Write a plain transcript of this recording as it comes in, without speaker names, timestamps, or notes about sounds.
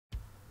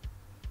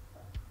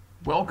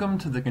Welcome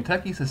to the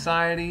Kentucky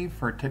Society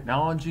for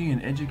Technology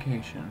and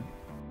Education.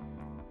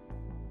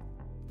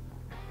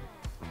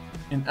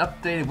 An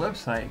updated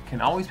website can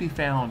always be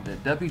found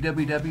at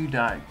www.kyste.org.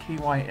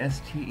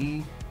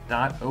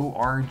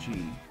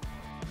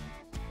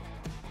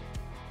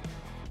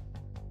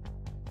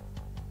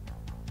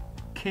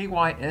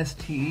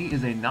 KYSTE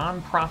is a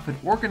non-profit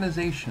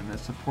organization that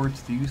supports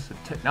the use of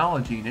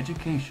technology in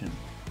education.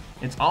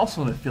 It's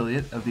also an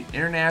affiliate of the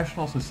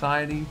International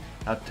Society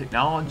of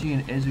Technology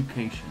and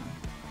Education.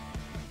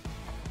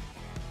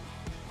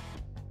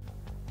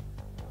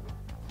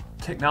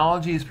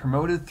 Technology is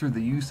promoted through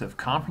the use of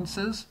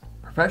conferences,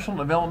 professional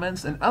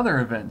developments, and other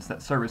events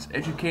that service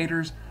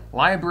educators,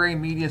 library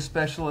media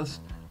specialists,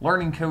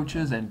 learning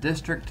coaches, and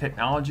district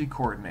technology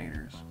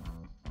coordinators.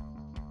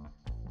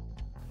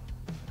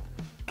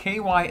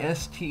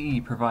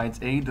 KYSTE provides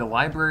aid to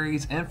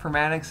libraries,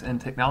 informatics,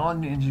 and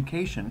technology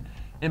education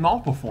in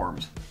multiple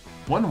forms.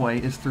 One way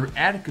is through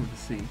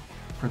advocacy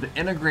for the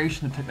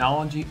integration of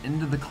technology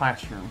into the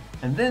classroom,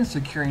 and then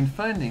securing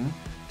funding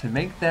to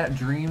make that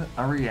dream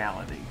a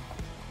reality.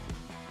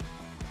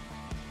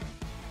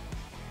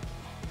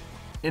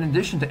 In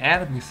addition to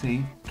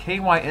advocacy,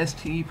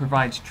 KYSTE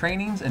provides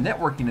trainings and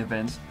networking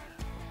events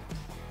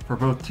for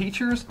both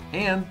teachers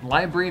and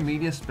library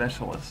media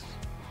specialists.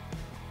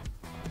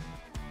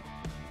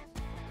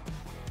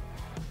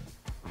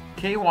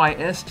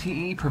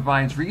 KYSTE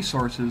provides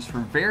resources for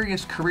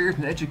various careers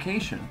in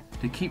education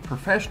to keep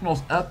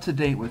professionals up to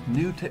date with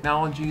new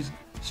technologies,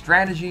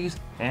 strategies,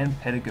 and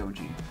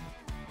pedagogy.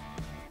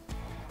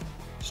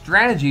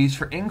 Strategies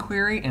for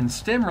inquiry and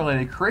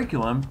STEM-related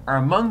curriculum are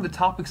among the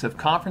topics of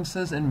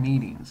conferences and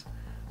meetings.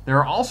 There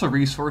are also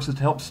resources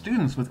to help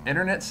students with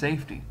internet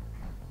safety.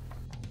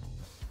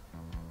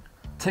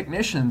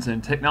 Technicians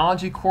and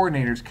technology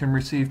coordinators can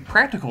receive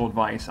practical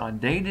advice on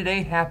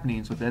day-to-day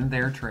happenings within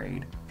their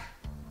trade.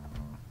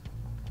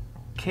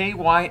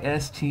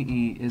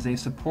 KYSTE is a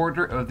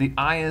supporter of the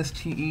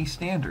ISTE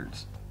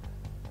standards.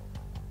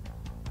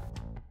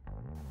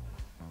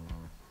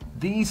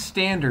 These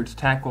standards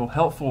tackle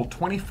helpful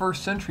 21st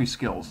century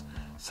skills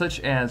such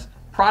as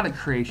product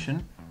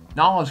creation,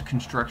 knowledge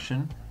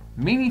construction,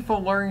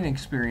 meaningful learning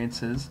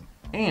experiences,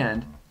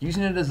 and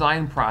using a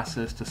design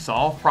process to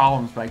solve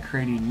problems by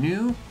creating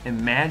new,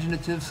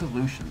 imaginative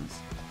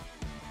solutions.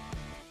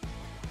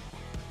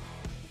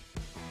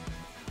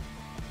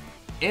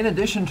 In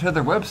addition to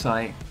their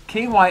website,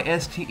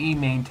 KYSTE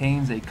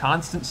maintains a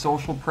constant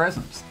social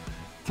presence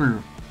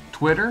through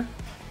Twitter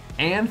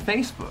and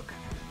Facebook.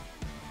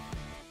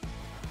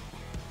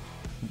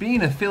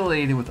 Being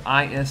affiliated with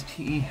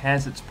ISTE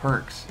has its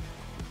perks.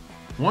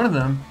 One of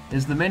them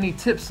is the many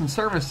tips and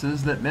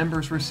services that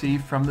members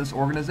receive from this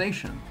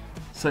organization,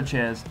 such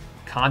as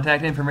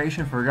contact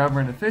information for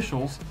government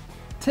officials,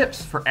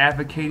 tips for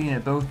advocating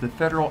at both the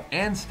federal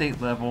and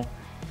state level,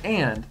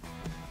 and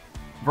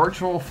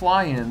virtual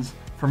fly-ins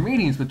for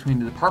meetings between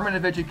the Department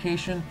of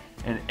Education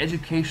and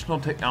educational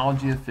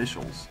technology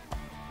officials.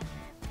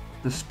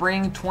 The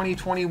Spring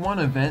 2021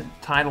 event,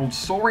 titled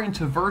Soaring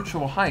to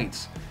Virtual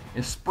Heights,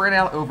 is spread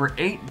out over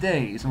 8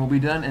 days and will be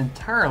done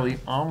entirely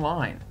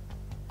online.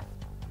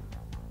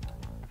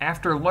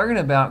 After learning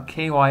about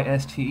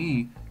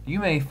KYSTE, you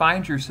may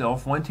find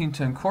yourself wanting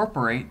to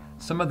incorporate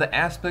some of the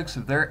aspects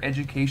of their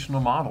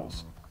educational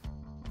models.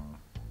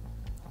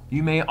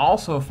 You may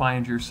also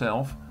find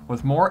yourself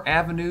with more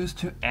avenues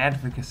to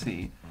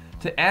advocacy,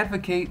 to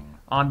advocate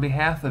on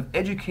behalf of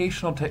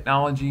educational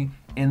technology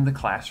in the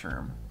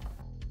classroom.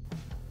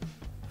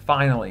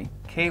 Finally,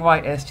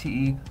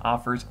 KYSTE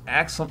offers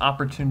excellent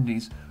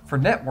opportunities for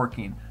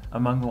networking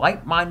among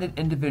like-minded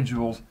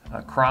individuals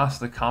across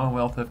the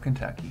Commonwealth of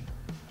Kentucky.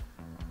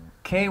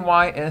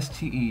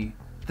 KYSTE,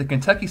 the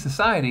Kentucky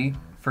Society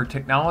for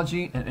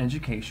Technology and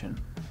Education.